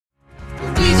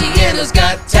Louisiana's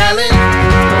got talent.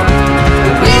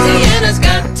 Louisiana's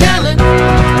got talent.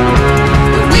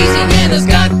 Louisiana's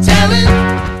got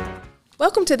talent.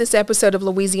 Welcome to this episode of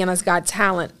Louisiana's Got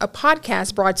Talent, a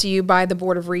podcast brought to you by the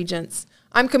Board of Regents.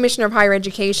 I'm Commissioner of Higher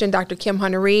Education, Dr. Kim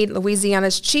Hunter-Reed,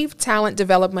 Louisiana's Chief Talent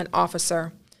Development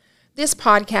Officer. This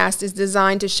podcast is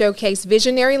designed to showcase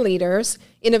visionary leaders,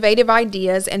 innovative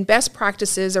ideas, and best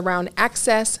practices around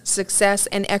access, success,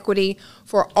 and equity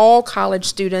for all college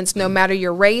students, no matter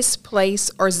your race, place,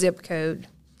 or zip code.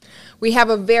 We have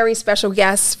a very special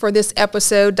guest for this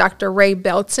episode, Dr. Ray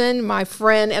Belton, my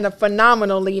friend and a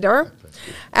phenomenal leader.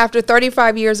 After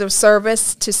 35 years of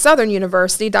service to Southern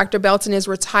University, Dr. Belton is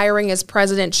retiring as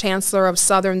President Chancellor of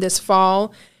Southern this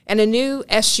fall, and a new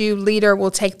SU leader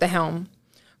will take the helm.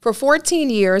 For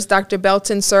 14 years, Dr.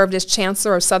 Belton served as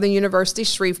Chancellor of Southern University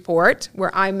Shreveport,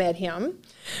 where I met him,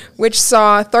 which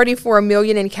saw $34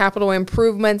 million in capital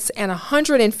improvements and a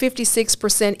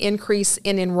 156% increase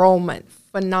in enrollment.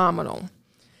 Phenomenal.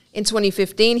 In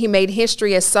 2015, he made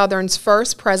history as Southern's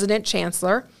first President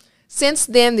Chancellor. Since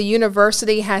then, the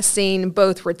university has seen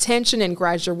both retention and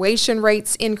graduation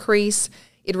rates increase.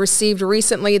 It received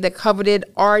recently the coveted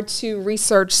R2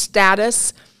 research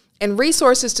status, and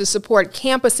resources to support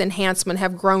campus enhancement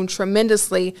have grown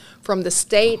tremendously from the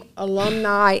state,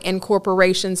 alumni, and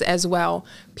corporations as well.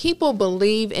 People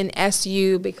believe in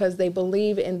SU because they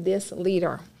believe in this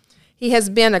leader. He has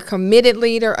been a committed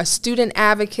leader, a student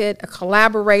advocate, a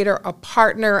collaborator, a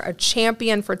partner, a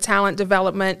champion for talent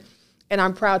development, and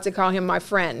I'm proud to call him my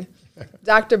friend.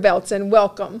 Dr. Belton,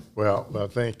 welcome. Well,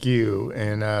 thank you,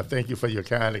 and thank you for your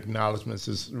kind acknowledgments.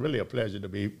 It's really a pleasure to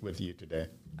be with you today.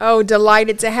 Oh,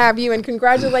 delighted to have you, and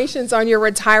congratulations on your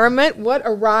retirement. What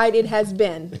a ride it has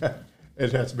been.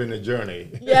 It has been a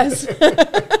journey. Yes.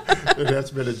 It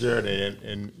has been a journey,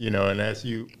 and as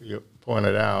you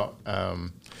pointed out,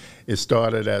 it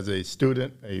started as a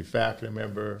student, a faculty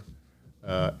member,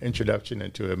 introduction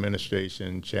into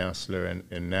administration, chancellor,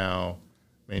 and now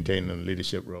maintaining a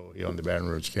leadership role here on the Baton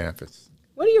Rouge campus.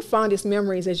 What are your fondest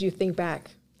memories as you think back?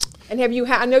 And have you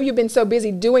I know you've been so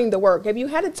busy doing the work. Have you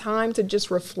had a time to just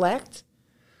reflect?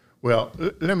 Well,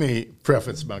 let me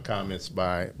preface my comments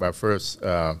by first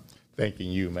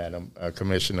thanking you, Madam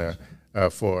Commissioner,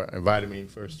 for inviting me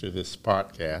first to this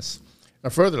podcast.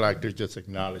 I'd further like to just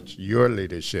acknowledge your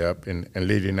leadership in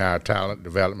leading our talent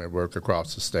development work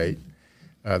across the state.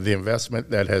 The investment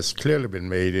that has clearly been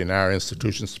made in our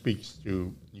institution speaks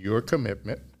to your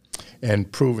commitment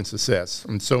and proven success.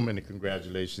 And so many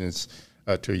congratulations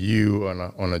to you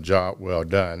on a job well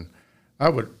done. I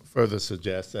would further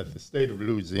suggest that the state of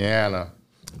Louisiana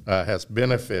has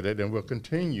benefited and will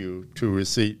continue to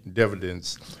receive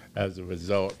dividends as a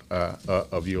result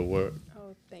of your work.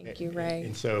 Oh, thank you, Ray.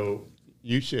 And so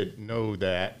you should know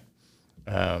that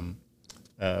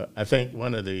I think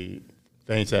one of the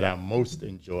things that I most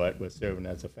enjoyed was serving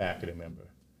as a faculty member,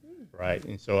 right?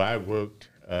 And so I worked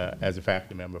as a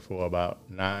faculty member for about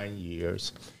 9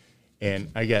 years,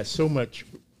 and I got so much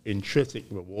intrinsic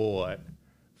reward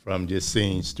from just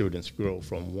seeing students grow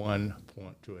from one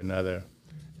point to another.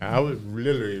 I was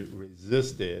literally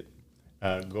resisted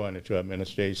going into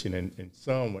administration, and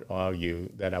some would argue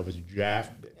that I was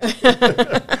drafted.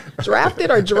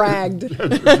 Drafted or dragged?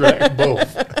 Dragged,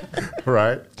 both,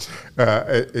 right?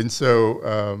 And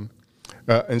so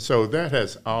that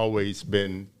has always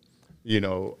been,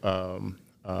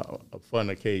 a fun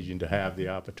occasion to have the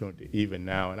opportunity, even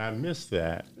now, and I miss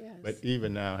that. Yes. But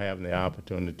even now, having the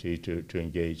opportunity to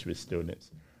engage with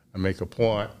students, I make a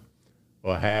point,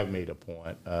 or have made a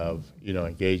point of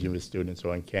engaging with students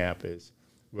on campus,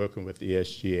 working with the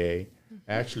SGA.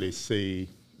 Actually see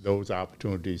those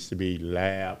opportunities to be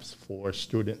labs for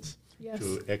students. Yes.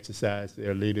 To exercise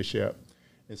their leadership.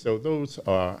 And so those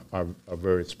are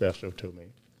very special to me.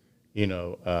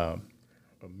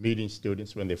 Meeting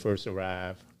students when they first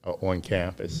arrive on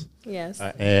campus. Yes.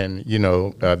 And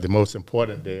the most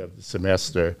important day of the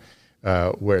semester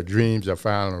where dreams are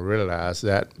finally realized,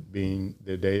 that being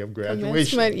the day of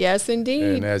graduation. Yes,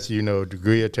 indeed. And as you know,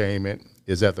 degree attainment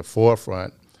is at the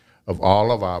forefront of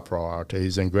all of our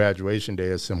priorities, and graduation day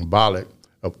is symbolic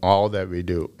of all that we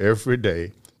do every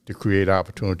day to create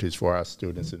opportunities for our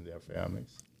students and their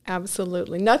families.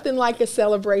 Absolutely. Nothing like a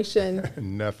celebration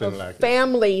Nothing like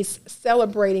families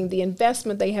celebrating the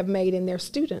investment they have made in their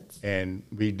students. And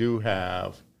we do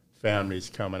have families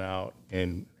coming out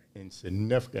in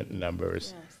significant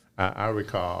numbers. Yes. I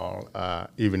recall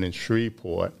even in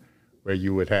Shreveport, where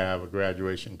you would have a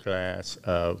graduation class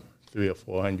of 300 or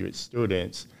 400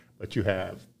 students, but you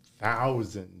have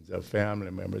thousands of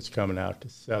family members coming out to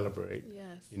celebrate, yes.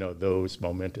 Those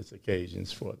momentous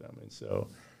occasions for them. And so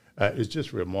it's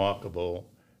just remarkable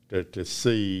to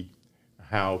see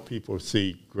how people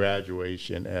see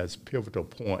graduation as pivotal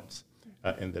points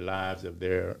in the lives of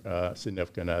their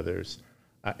significant others,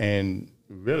 and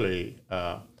really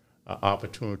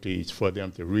opportunities for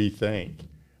them to rethink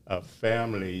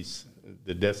families,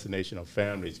 the destination of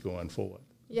families going forward.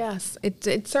 Yes,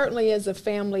 it certainly is a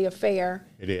family affair.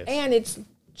 It is. And it's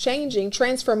changing,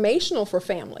 transformational for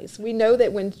families. We know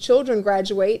that when children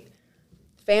graduate,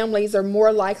 families are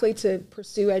more likely to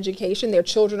pursue education. Their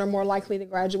children are more likely to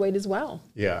graduate as well.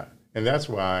 Yeah, and that's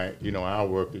why, our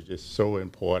work is just so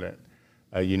important,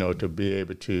 to be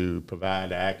able to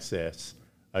provide access,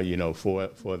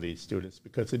 for these students,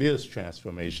 because it is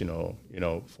transformational,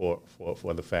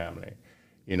 for the family.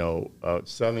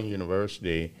 Southern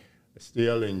University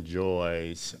still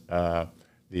enjoys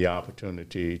the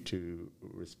opportunity to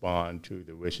respond to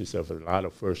the wishes of a lot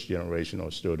of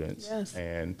first-generational students. Yes.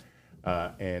 And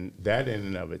that in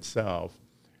and of itself,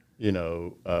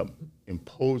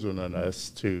 imposing on us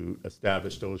to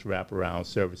establish those wraparound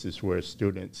services where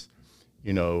students,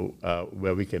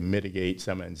 where we can mitigate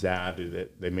some anxiety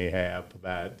that they may have,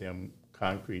 provide them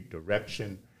concrete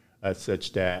direction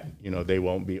such that, they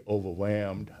won't be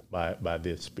overwhelmed by the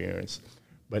experience.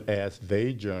 But as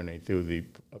they journey through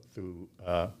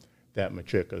that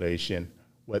matriculation,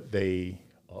 what they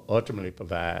ultimately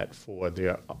provide for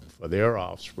their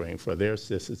offspring, for their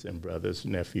sisters and brothers,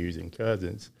 nephews and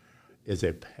cousins, is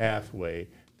a pathway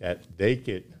that they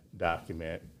could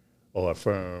document or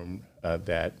affirm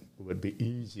that would be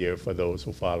easier for those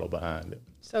who follow behind them.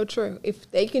 So true. If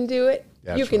they can do it,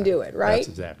 you can do it, right? That's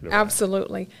exactly right.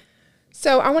 Absolutely.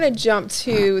 So I want to jump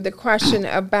to the question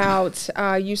about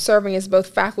you serving as both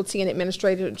faculty and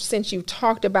administrator, since you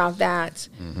talked about that,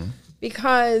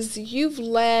 because you've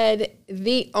led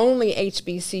the only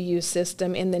HBCU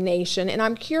system in the nation. And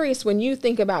I'm curious, when you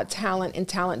think about talent and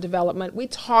talent development, we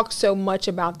talk so much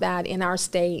about that in our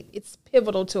state. It's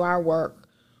pivotal to our work.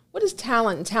 What does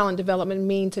talent and talent development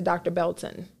mean to Dr.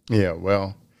 Belton? Yeah,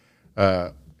 well,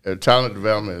 talent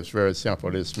development is very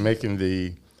simple. It's making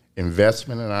the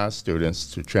investment in our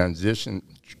students to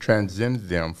transcend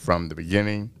them from the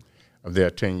beginning of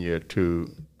their tenure to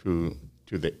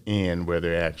the end, where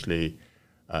they're actually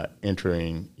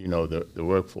entering, the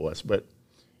workforce. But,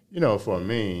 for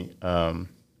me,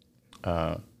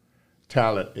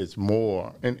 talent is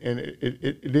more, and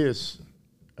it is,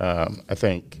 I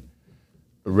think,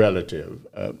 relative.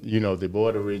 The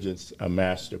Board of Regents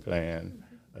master plan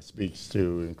speaks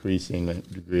to increasing the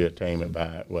degree attainment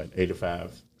by,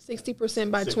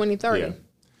 60% by 2030.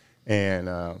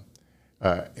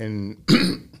 Yeah. And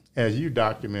as you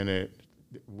documented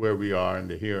where we are in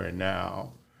the here and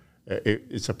now,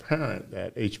 it's apparent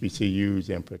that HBCUs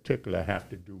in particular have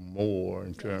to do more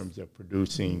in terms of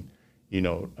producing,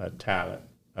 talent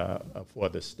for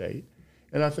the state.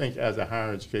 And I think as a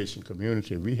higher education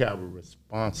community, we have a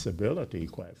responsibility,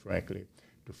 quite frankly,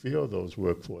 to fill those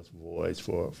workforce voids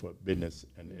for business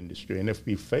and industry. And if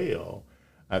we fail,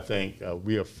 I think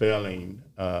we are failing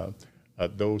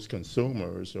those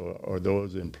consumers or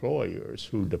those employers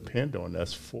who depend on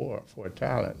us for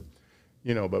talent.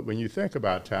 But when you think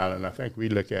about talent, I think we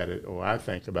look at it, or I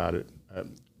think about it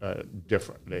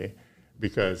differently,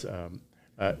 because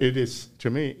it is, to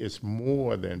me, it's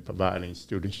more than providing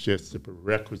students just the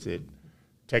prerequisite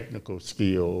technical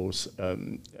skills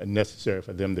necessary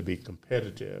for them to be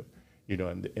competitive,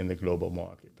 in the global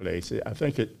marketplace. I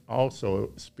think it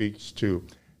also speaks to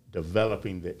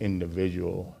developing the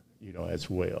individual, as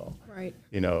well. Right.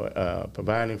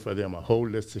 Providing for them a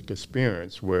holistic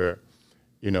experience where,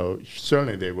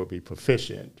 certainly they will be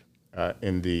proficient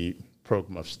in the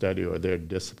program of study or their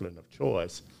discipline of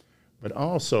choice, but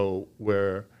also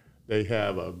where they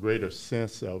have a greater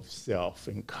sense of self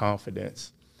and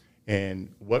confidence. And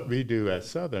what we do at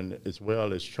Southern as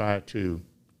well is try to,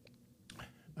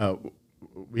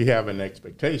 we have an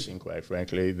expectation, quite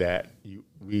frankly, that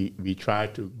we try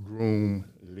to groom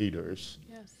leaders.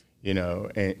 Yes.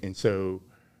 And so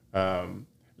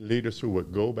leaders who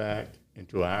would go back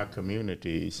into our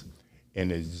communities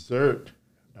and exert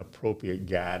appropriate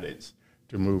guidance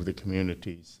to move the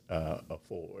communities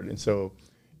forward. And so,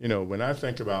 when I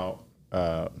think about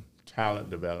talent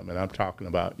development, I'm talking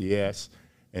about, yes,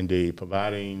 indeed,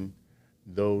 providing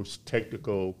those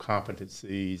technical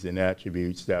competencies and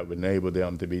attributes that would enable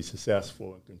them to be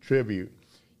successful and contribute,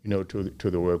 to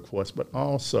the workforce, but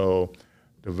also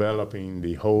developing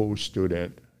the whole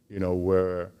student,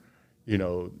 where,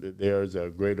 there's a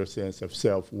greater sense of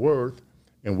self-worth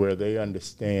and where they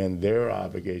understand their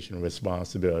obligation and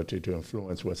responsibility to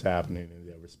influence what's happening in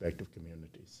their respective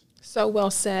communities. So well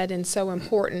said and so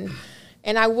important.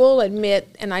 And I will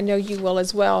admit, and I know you will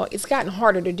as well, it's gotten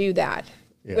harder to do that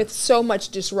with so much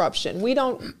disruption. We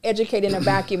don't educate in a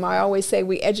vacuum. I always say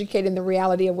we educate in the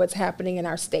reality of what's happening in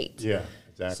our state. Yeah,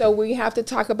 exactly. So we have to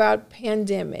talk about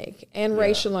pandemic and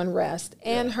racial unrest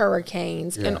and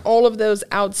hurricanes and all of those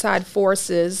outside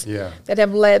forces that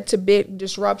have led to big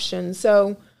disruption.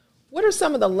 So what are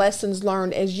some of the lessons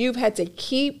learned as you've had to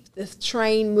keep the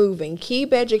train moving,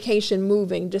 keep education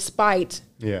moving despite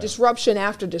disruption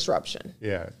after disruption?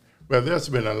 Yeah. Well, there's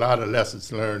been a lot of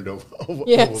lessons learned over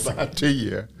about 2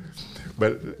 years.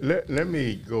 But let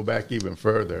me go back even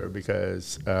further,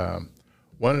 because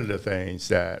one of the things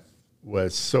that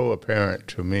was so apparent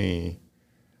to me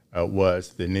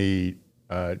was the need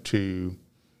to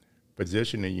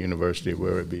position the university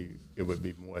where it would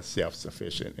be more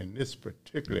self-sufficient. And this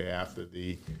particularly after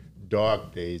the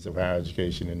dark days of higher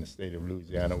education in the state of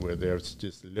Louisiana, where there's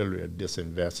just literally a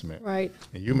disinvestment. Right.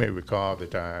 And you may recall the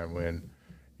time when,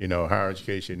 higher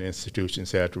education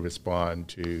institutions had to respond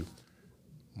to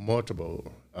multiple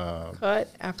cut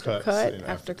after cuts cut and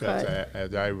after cuts. cut.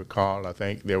 As I recall, I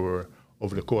think there were,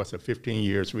 over the course of 15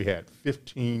 years, we had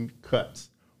 15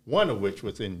 cuts, one of which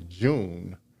was in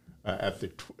June at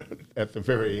the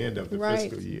very end of the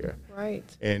fiscal year. Right.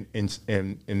 And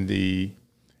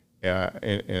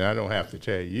I don't have to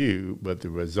tell you, but the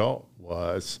result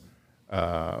was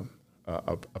a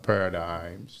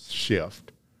paradigm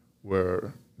shift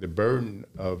where the burden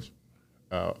of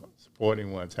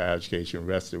supporting one's higher education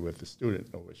rested with the student,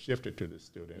 or was shifted to the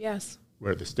student. Yes.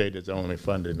 Where the state is only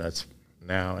funding us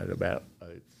now at about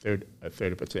a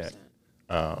 30%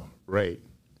 rate.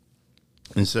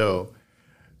 And so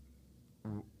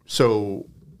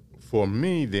for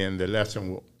me, then, the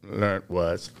lesson learned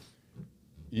was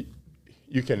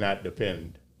you cannot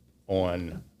depend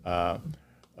on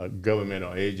government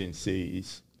or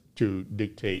agencies to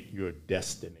dictate your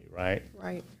destiny, right?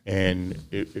 Right. And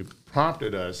it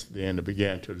prompted us then to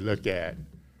begin to look at,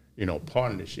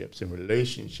 partnerships and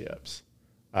relationships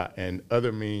and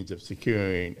other means of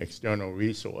securing external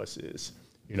resources,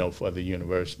 for the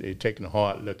university, taking a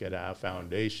hard look at our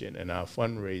foundation and our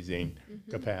fundraising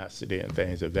capacity and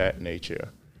things of that nature.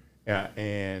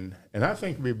 And I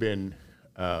think we've been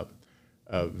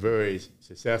very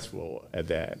successful at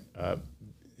that.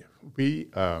 We,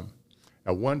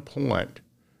 at one point,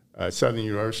 Southern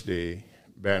University,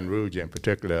 Baton Rouge in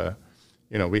particular,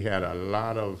 we had a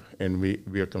lot of, and we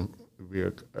are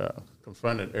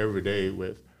confronted every day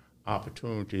with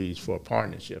opportunities for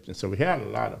partnerships. And so we had a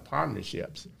lot of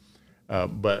partnerships,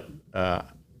 but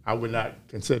I would not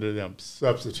consider them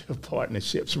substantive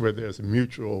partnerships where there's a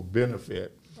mutual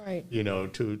benefit, right,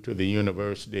 to the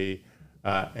university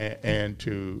and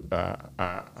to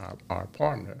our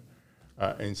partner.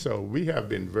 And so we have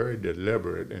been very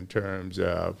deliberate in terms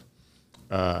of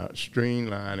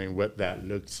streamlining what that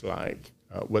looks like,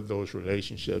 what those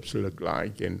relationships look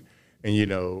like, and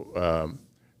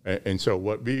so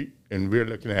we're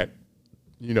looking at,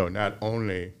 not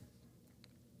only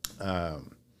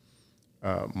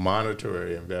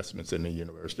monetary investments in the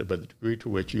university, but the degree to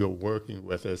which you're working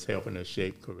with us, helping us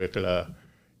shape curricula,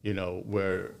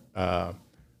 where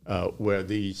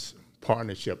these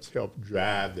partnerships help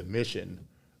drive the mission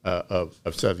of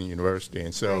Southern University.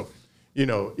 And so,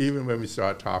 right, even when we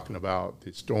start talking about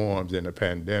the storms and the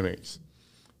pandemics,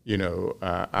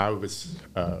 I was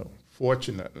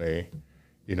fortunately,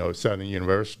 Southern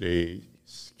University's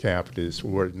campuses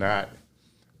were not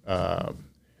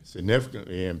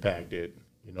significantly impacted,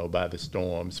 by the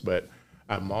storms, but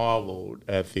I marveled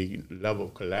at the level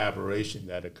of collaboration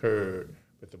that occurred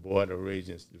with the Board of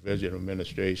Regents, Division of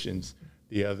Administrations,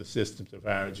 the other systems of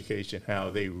higher education, how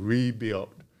they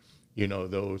rebuilt,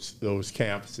 those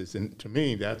campuses. And to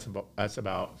me, that's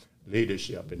about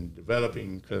leadership and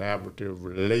developing collaborative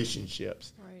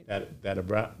relationships, right, that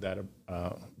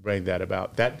bring that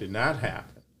about. That did not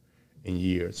happen in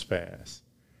years past.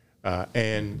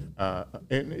 And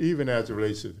even as it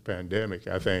relates to the pandemic,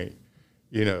 I think,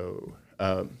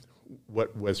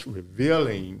 what was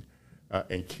revealing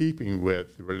in keeping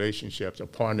with the relationships or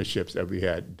partnerships that we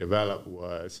had developed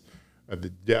was the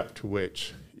depth to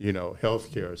which,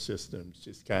 healthcare systems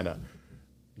just kind of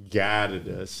guided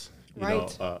us,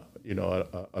 right,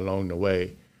 along the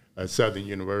way. Southern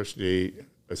University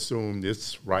assumed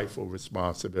its rightful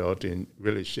responsibility in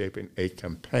really shaping a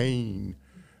campaign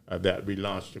that we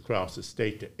launched across the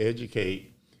state to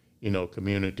educate,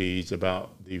 communities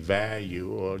about the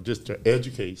value, or just to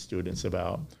educate students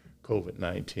about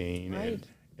COVID-19, right,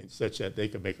 and such that they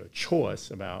could make a choice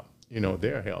about,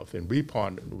 their health. And we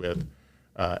partnered with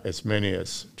as many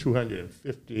as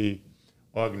 250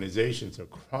 organizations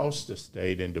across the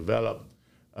state and developed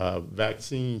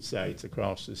vaccine sites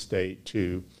across the state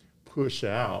to push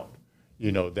out,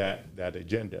 that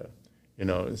agenda.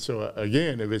 And so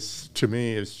again, to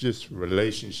me, it's just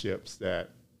relationships that,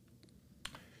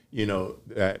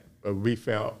 that we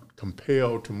felt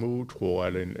compelled to move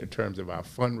toward in terms of our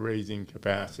fundraising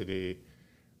capacity.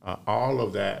 All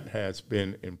of that has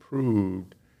been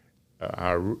improved.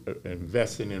 Our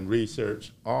investing in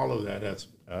research, all of that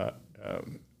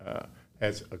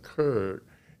has occurred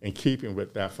in keeping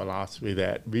with that philosophy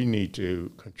that we need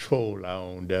to control our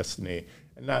own destiny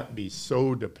and not be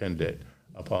so dependent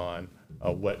upon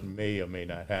what may or may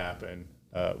not happen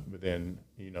within,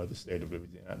 the state of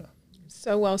Louisiana.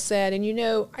 So well said. And,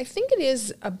 I think it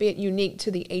is a bit unique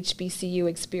to the HBCU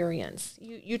experience.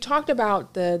 You talked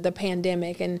about the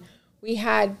pandemic, and we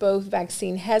had both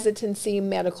vaccine hesitancy,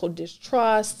 medical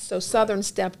distrust. So Southern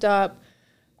stepped up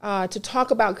to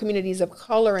talk about communities of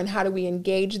color and how do we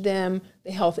engage them.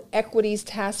 The Health Equities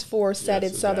Task Force sat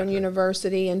at Southern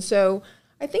University. And so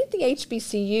I think the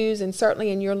HBCUs, and certainly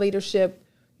in your leadership,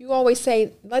 you always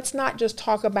say, let's not just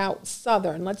talk about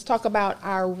Southern. Let's talk about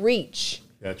our reach.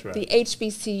 That's right. The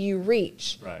HBCU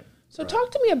reach. Right. So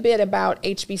talk to me a bit about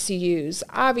HBCUs.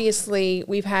 Obviously,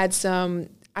 we've had some,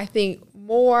 I think,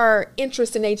 more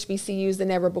interest in HBCUs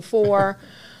than ever before.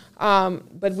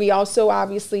 But we also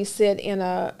obviously sit in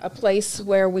a place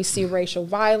where we see racial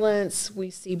violence, we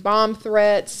see bomb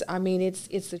threats. I mean,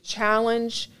 it's a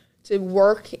challenge to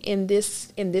work in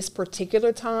this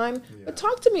particular time. Yeah. But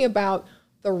talk to me about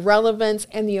the relevance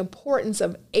and the importance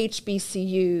of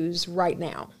HBCUs right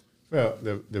now. Well,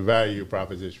 the value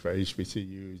proposition for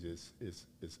HBCUs is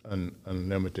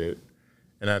unlimited,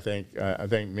 and I think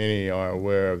many are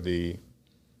aware of the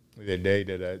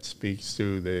data that speaks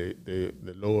to the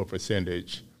lower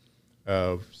percentage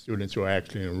of students who are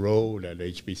actually enrolled at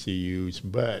HBCUs,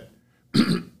 but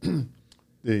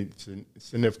the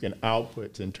significant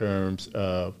outputs in terms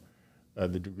of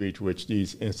the degree to which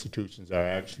these institutions are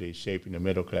actually shaping the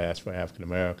middle class for African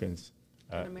Americans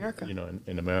in America.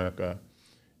 In America.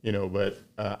 But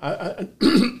I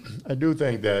do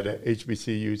think that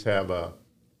HBCUs have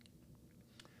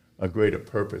a greater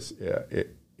purpose,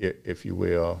 if you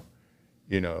will.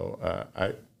 It's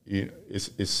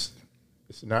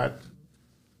not.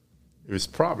 It was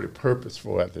probably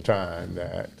purposeful at the time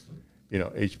that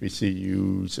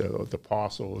HBCUs, the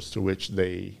parcels to which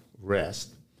they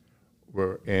rest,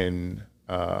 were in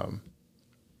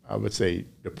I would say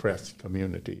depressed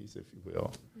communities, if you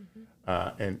will.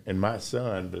 And my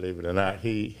son, believe it or not,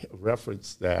 he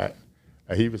referenced that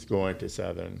he was going to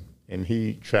Southern, and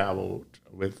he traveled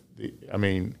with he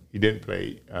didn't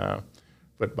play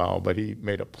football, but he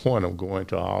made a point of going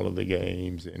to all of the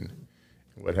games and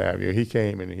what have you. He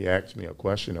came and he asked me a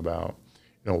question about,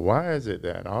 why is it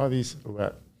that all these,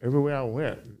 everywhere I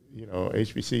went,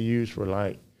 HBCUs were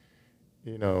like,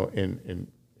 in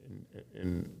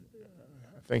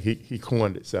I think he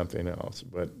coined it something else,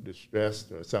 but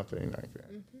distressed or something like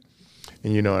that.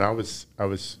 Mm-hmm. And and I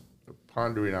was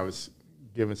pondering, I was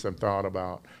giving some thought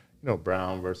about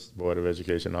Brown versus Board of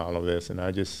Education, all of this, and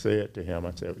I just said to him,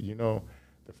 I said, the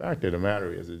fact of the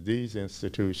matter is these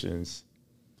institutions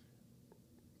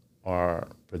are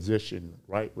positioned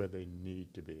right where they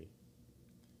need to be.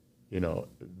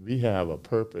 We have a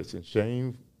purpose, and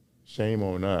shame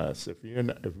on us if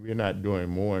we're not doing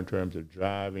more in terms of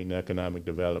driving economic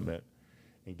development,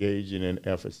 engaging in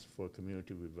efforts for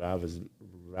community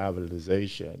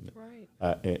revitalization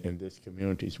in these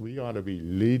communities. We ought to be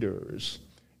leaders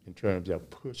in terms of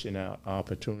pushing out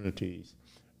opportunities,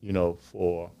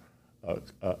 for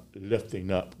lifting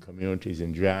up communities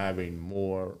and driving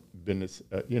more business,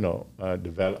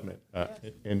 development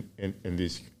in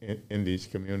these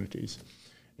communities,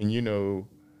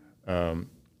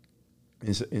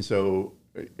 and so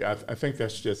I think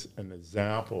that's just an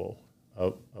example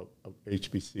of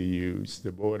HBCUs.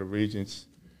 The Board of Regents,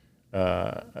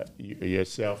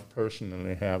 yourself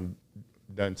personally, have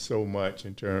done so much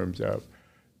in terms of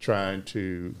trying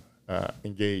to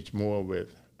engage more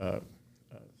with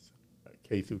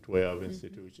K through 12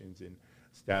 institutions and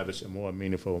establish a more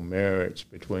meaningful marriage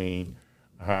between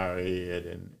higher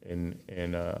ed and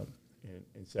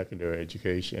secondary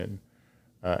education.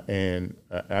 And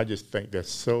I just think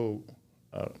that's so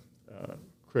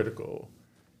critical,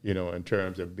 in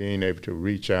terms of being able to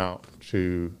reach out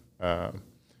to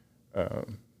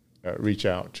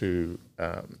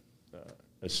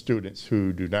students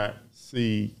who do not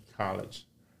see college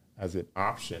as an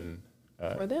option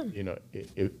for them,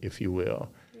 if you will.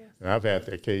 Yes. And I've had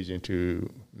the occasion to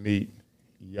meet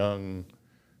young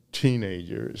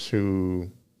teenagers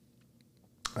who,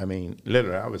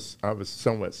 literally, I was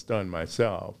somewhat stunned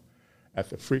myself at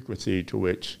the frequency to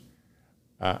which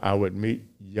I would meet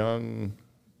young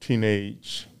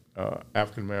teenage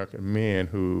African American men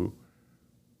who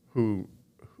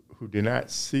do not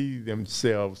see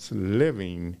themselves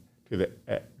living to the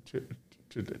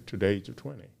age of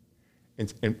 20,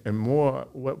 and more.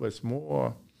 What was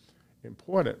more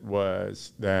important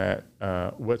was that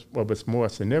what was more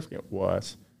significant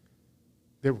was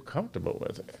they were comfortable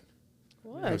with it.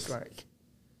 What? It's like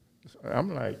I'm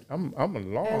alarmed.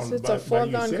 Yes, it's by a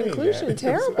foregone you saying conclusion. that.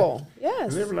 Terrible. Like,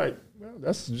 yes. And they were like, well,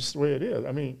 that's just the way it is.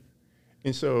 I mean,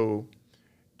 and so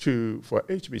for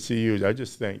HBCUs, I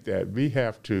just think that we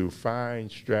have to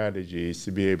find strategies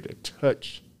to be able to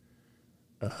touch,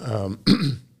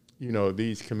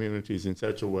 these communities in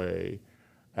such a way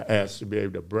as to be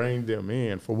able to bring them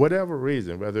in for whatever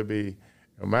reason, whether it be,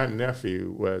 my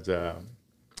nephew was,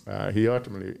 he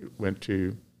ultimately went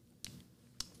to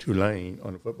Tulane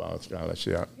on a football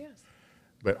scholarship. Yes.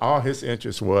 But all his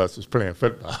interest was playing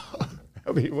football.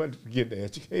 I mean, he wanted to get the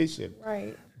education.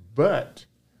 Right. But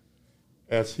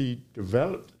as he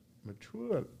developed,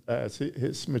 as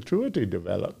his maturity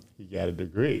developed, he got a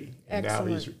degree. And now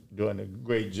he's doing a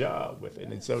great job with it.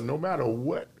 Yes. And so no matter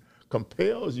what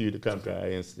compels you to come to our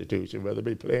institution, whether it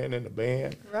be playing in the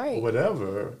band or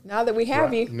whatever. Now that we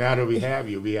have you. Now that we have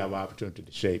you, we have opportunity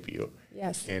to shape you.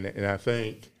 Yes. And I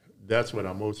think that's what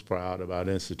I'm most proud about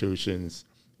institutions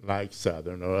like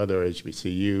Southern or other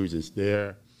HBCUs is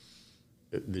the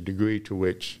degree to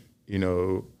which,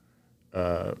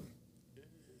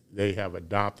 they have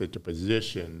adopted the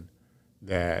position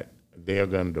that they're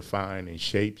going to define and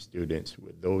shape students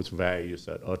with those values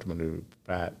that ultimately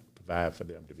provide for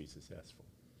them to be successful.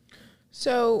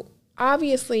 So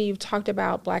obviously you've talked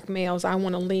about black males. I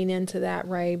want to lean into that,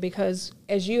 Ray, because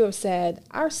as you have said,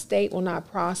 our state will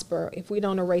not prosper if we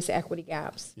don't erase equity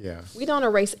gaps. Yeah. We don't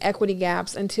erase equity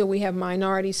gaps until we have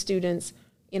minority students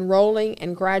enrolling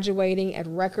and graduating at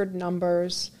record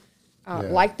numbers,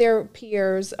 like their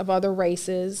peers of other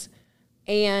races,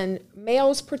 and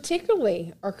males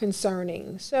particularly are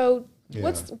concerning. So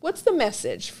what's the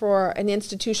message for an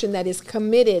institution that is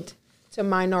committed to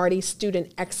minority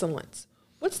student excellence?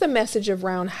 What's the message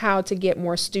around how to get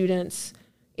more students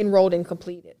enrolled and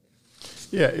completed?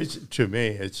 Yeah, to me,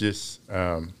 it's just,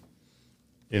 having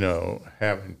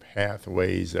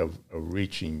pathways of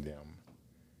reaching them,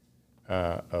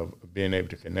 of being able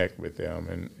to connect with them,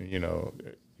 and,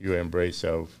 your embrace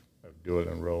of dual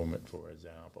enrollment, for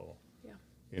example.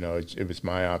 Yeah. It was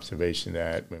my observation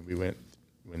that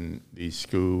when these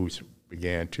schools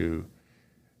began to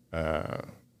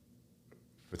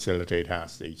facilitate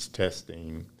high-stakes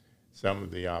testing, some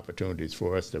of the opportunities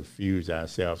for us to fuse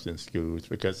ourselves in schools,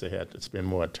 because they had to spend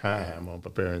more time on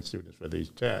preparing students for these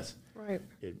tests,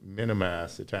 it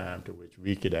minimized the time to which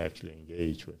we could actually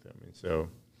engage with them. And so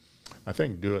I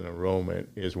think dual enrollment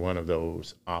is one of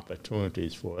those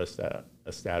opportunities for us to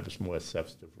establish more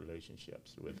substantive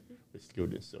relationships with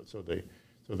students. So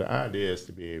the idea is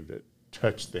to be able to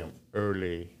touch them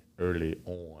early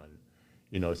on,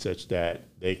 such that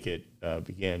they could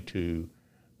begin to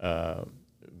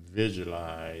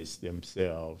visualize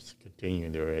themselves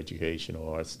continuing their education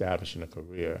or establishing a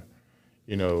career.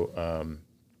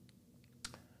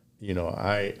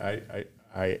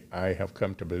 I have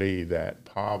come to believe that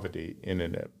poverty in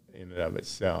and of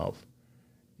itself,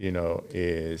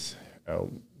 is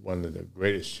one of the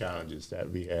greatest challenges that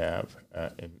we have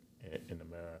in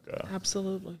America.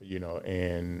 Absolutely.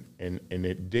 And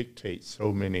it dictates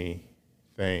so many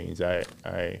things. I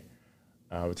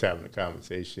was having a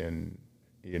conversation,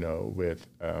 with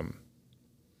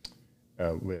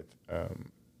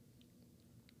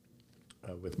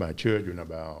my children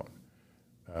about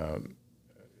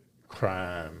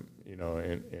crime,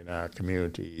 in our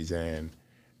communities, and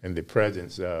the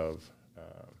presence of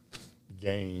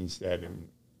gangs that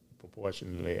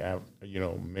proportionally,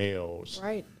 males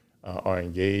are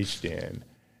engaged in.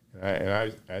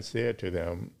 And I said to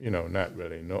them, not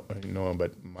really knowing,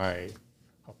 but my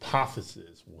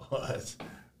hypothesis was,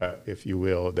 if you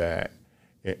will, that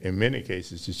in many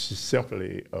cases it's just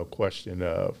simply a question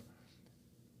of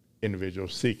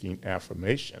individuals seeking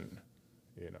affirmation,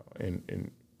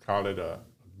 and call it a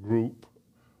group,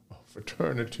 a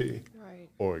fraternity,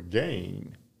 or a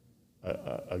gang.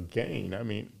 A gang, I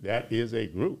mean, that is a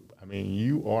group. I mean,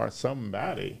 you are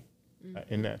somebody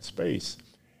in that space.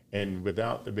 And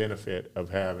without the benefit of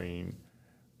having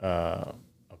a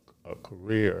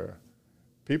career,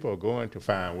 people are going to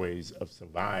find ways of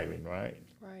surviving, right?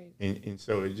 Right. And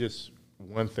so it just,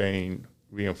 one thing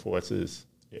reinforces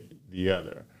the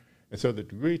other. And so the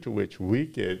degree to which we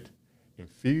could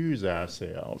infuse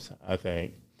ourselves, I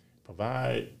think,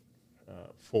 provide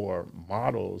for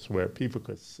models where people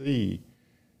could see,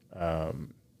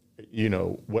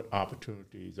 what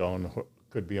opportunities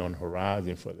could be on the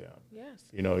horizon for them. Yes.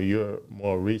 Your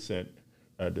more recent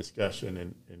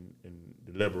discussion in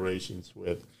deliberations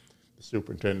with the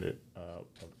superintendent of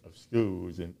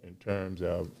schools in terms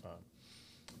of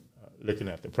looking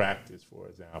at the practice, for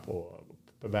example, of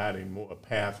providing more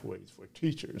pathways for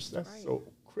teachers. That's right. so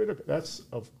critical. That's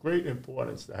of great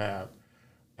importance to have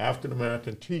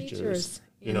African-American teachers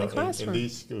in the classroom. in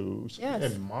these schools, yes.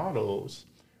 and models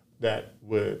that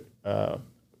would,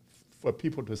 for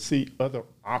people to see other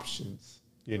options,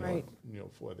 right.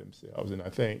 For themselves. And I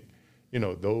think,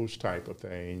 those type of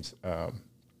things, I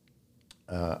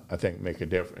think make a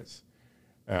difference.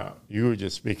 You were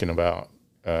just speaking about,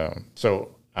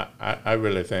 so I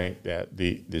really think that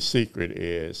the secret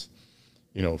is,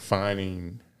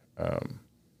 finding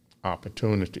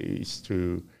opportunities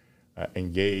to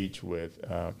engage with,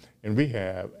 and we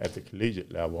have at the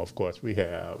collegiate level, of course, we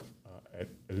have at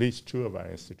least two of our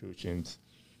institutions,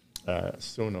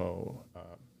 SUNO,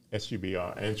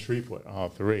 SUBR, and Shreveport, all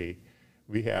three,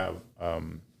 we have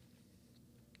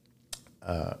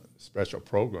special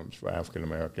programs for African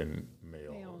American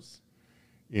males.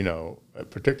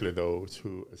 Particularly those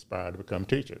who aspire to become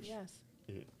teachers. Yes.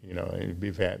 And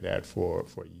we've had that for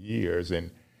years,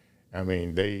 and I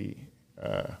mean they're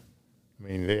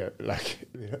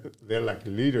like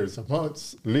leaders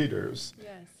amongst leaders.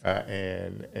 Yes.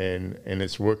 And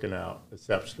it's working out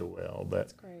exceptionally well. But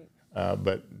that's great.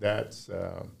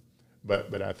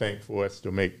 But I think for us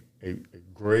to make a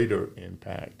greater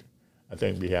impact, I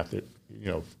think we have to,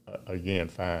 again,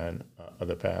 find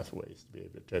other pathways to be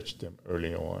able to touch them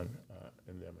early on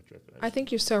in their matriculation. I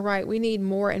think you're so right. We need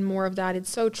more and more of that. It's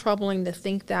so troubling to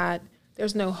think that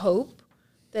there's no hope,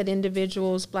 that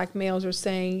individuals, black males, are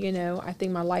saying, I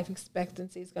think my life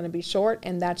expectancy is going to be short,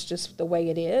 and that's just the way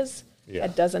it is. Yeah.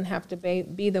 That doesn't have to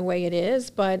be the way it is.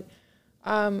 But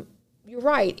you're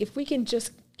right. If we can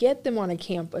just get them on a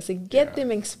campus and get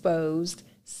them exposed,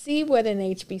 see what an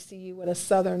HBCU, what a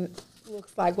Southern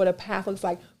looks like, what a path looks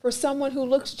like for someone who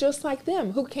looks just like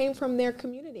them, who came from their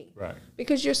community. Right.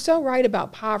 Because you're so right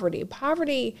about poverty.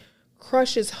 Poverty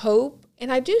crushes hope.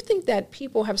 And I do think that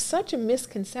people have such a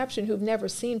misconception who've never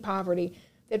seen poverty,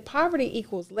 that poverty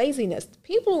equals laziness.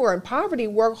 People who are in poverty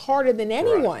work harder than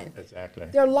anyone. Right. Exactly.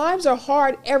 Their lives are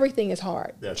hard. Everything is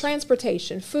hard. Yes.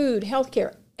 Transportation, food,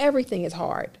 healthcare, everything is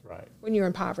hard. Right. When you're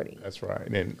in poverty. That's right.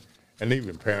 And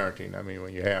even parenting. I mean,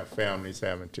 when you have families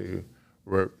having to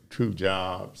work 2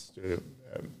 jobs to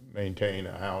maintain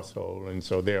a household, and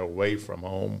so they're away from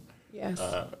home. Yes.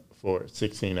 For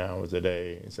 16 hours a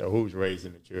day. And so who's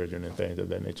raising the children and things of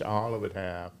that nature? All of it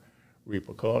have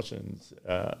repercussions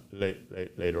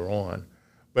later on.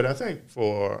 But I think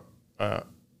for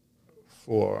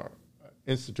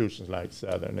institutions like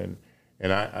Southern,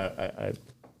 and I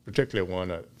particularly want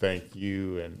to thank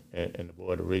you and the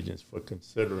Board of Regents for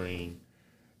considering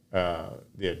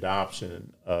the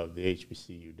adoption of the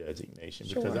HBCU designation,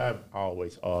 Sure. because I've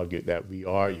always argued that we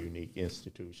are unique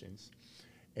institutions.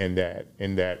 And that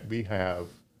we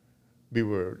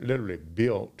were literally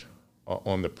built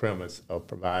on the premise of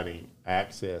providing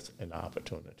access and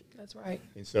opportunity. That's right.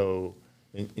 And so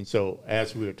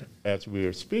as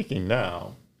we're speaking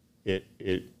now, it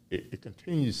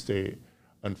continues to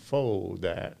unfold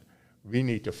that we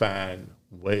need to find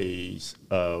ways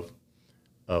of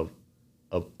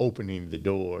opening the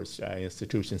doors to our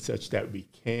institutions such that we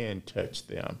can touch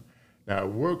them. Now,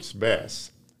 it works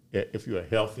best if you're a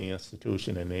healthy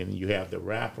institution and then you have the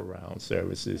wraparound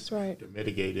services to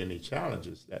mitigate any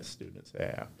challenges that students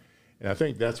have. And I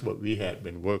think that's what we had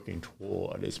been working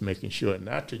toward, is making sure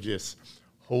not to just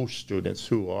host students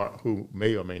who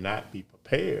may or may not be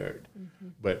prepared,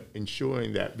 but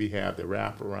ensuring that we have the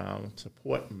wraparound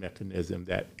support mechanism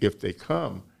that if they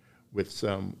come with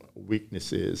some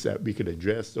weaknesses, that we could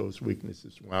address those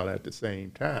weaknesses while at the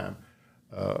same time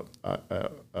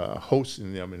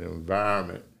hosting them in an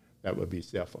environment that would be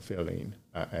self-fulfilling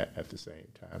at the same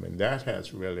time. And that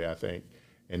has really, I think,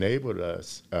 enabled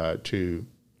us to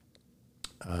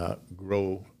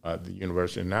grow the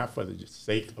university, not for the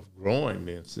sake of growing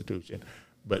the institution,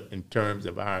 but in terms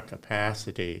of our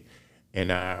capacity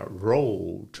and our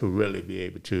role to really be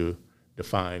able to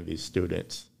define these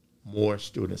students, more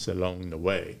students along the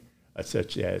way,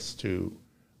 such as to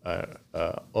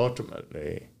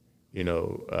ultimately,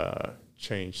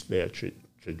 change their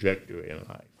trajectory in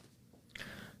life.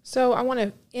 So I want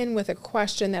to end with a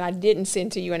question that I didn't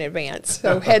send to you in advance,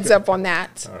 so heads up on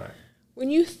that. All right. When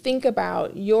you think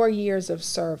about your years of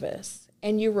service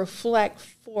and you reflect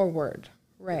forward,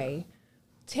 Ray,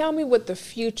 Tell me what the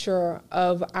future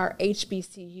of our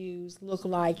HBCUs look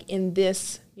like in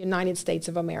this United States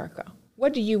of America.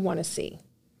 What do you want to see?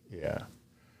 Yeah.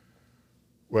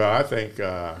 Well, I think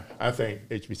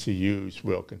HBCUs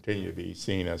will continue to be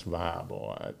seen as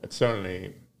viable.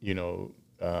 Certainly,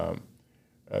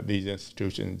 these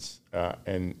institutions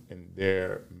and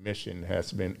their mission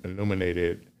has been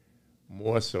illuminated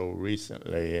more so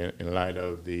recently in light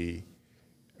of the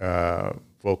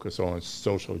focus on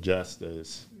social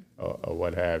justice or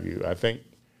what have you. I think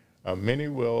many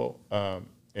will,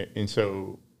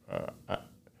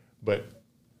 but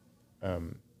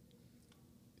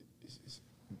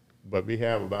we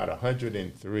have about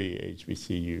 103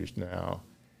 HBCUs now,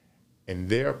 and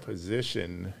their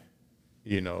position,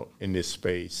 in this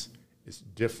space is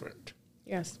different.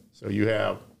 Yes. So you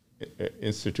have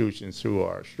institutions who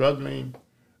are struggling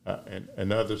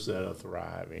and others that are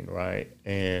thriving, right?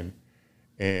 And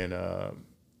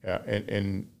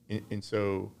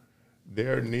so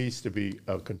there needs to be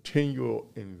a continual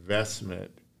investment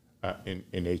in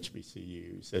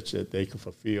HBCUs such that they can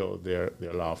fulfill their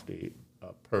lofty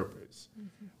purpose.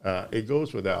 Mm-hmm. It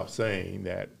goes without saying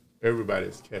that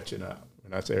everybody's catching up.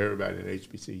 When I say everybody in the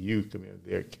HBCU community,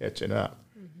 they're catching up.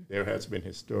 Mm-hmm. There has been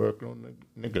historical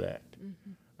neglect,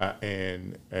 mm-hmm.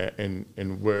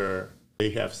 and where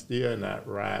they have still not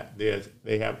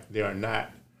they are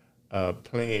not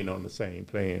playing on the same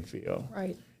playing field.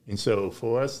 Right. And so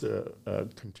for us to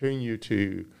continue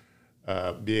to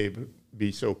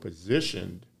be so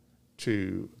positioned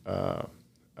to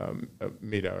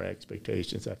meet our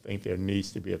expectations, I think there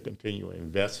needs to be a continual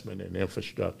investment in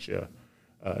infrastructure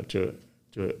to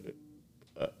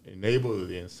enable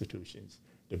the institutions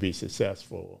to be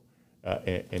successful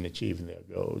in achieving their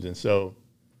goals. And so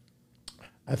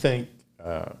I think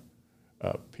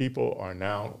people are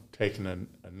now taking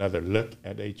another look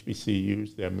at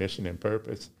HBCUs, their mission and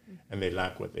purpose, and they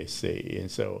like what they see. And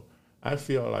so I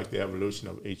feel like the evolution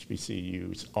of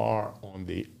HBCUs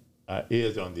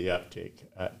is on the uptick,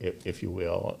 if you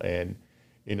will. And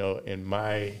in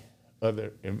my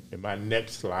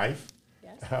next life,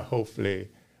 yes. Hopefully,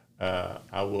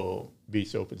 I will be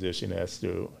so positioned as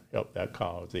to help that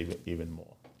cause even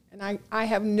more. And I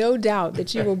have no doubt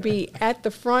that you will be at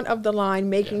the front of the line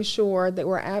making sure that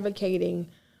we're advocating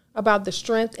about the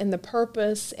strength and the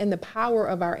purpose and the power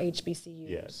of our HBCUs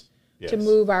yes. to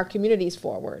move our communities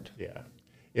forward. Yeah.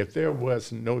 If there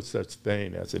was no such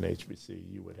thing as an HBCU,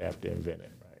 you would have to invent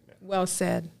it right now. Well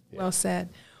said. Yeah. Well said.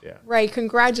 Yeah. Ray,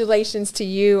 congratulations to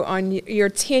you on your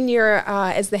tenure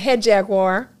as the head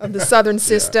Jaguar of the Southern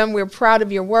System. Yeah. We're proud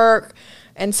of your work.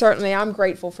 And certainly I'm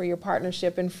grateful for your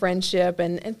partnership and friendship.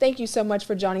 And thank you so much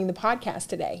for joining the podcast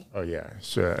today. Oh, yeah,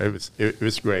 sure. It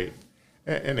was great.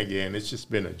 And again, it's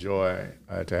just been a joy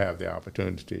to have the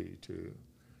opportunity to,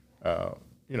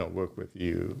 work with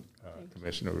you,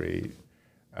 Commissioner Reed.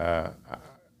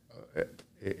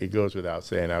 It goes without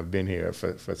saying I've been here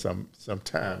for some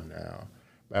time now.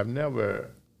 But I've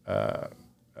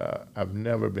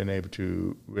never been able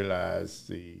to realize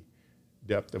the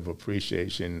depth of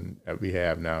appreciation that we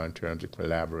have now in terms of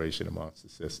collaboration amongst the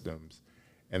systems,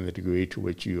 and the degree to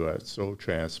which you are so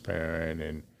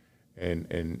transparent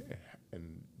and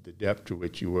the depth to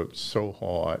which you work so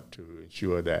hard to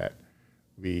ensure that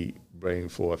we bring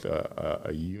forth a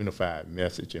unified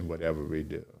message in whatever we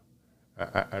do.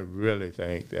 I really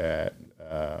think that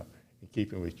in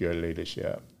keeping with your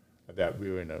leadership, that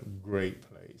we're in a great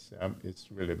place.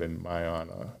 It's really been my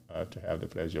honor to have the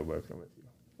pleasure of working with you.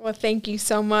 Well, thank you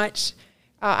so much.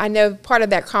 I know part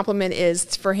of that compliment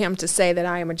is for him to say that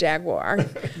I am a Jaguar.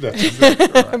 That's exactly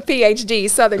right. PhD,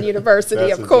 Southern University,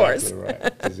 That's of course. Exactly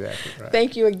right. Exactly right.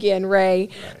 Thank you again, Ray.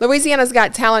 Right. Louisiana's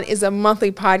Got Talent is a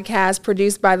monthly podcast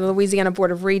produced by the Louisiana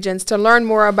Board of Regents. To learn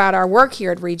more about our work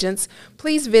here at Regents,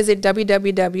 please visit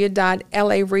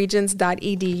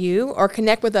www.laregents.edu or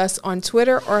connect with us on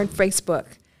Twitter or on Facebook.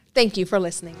 Thank you for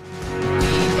listening.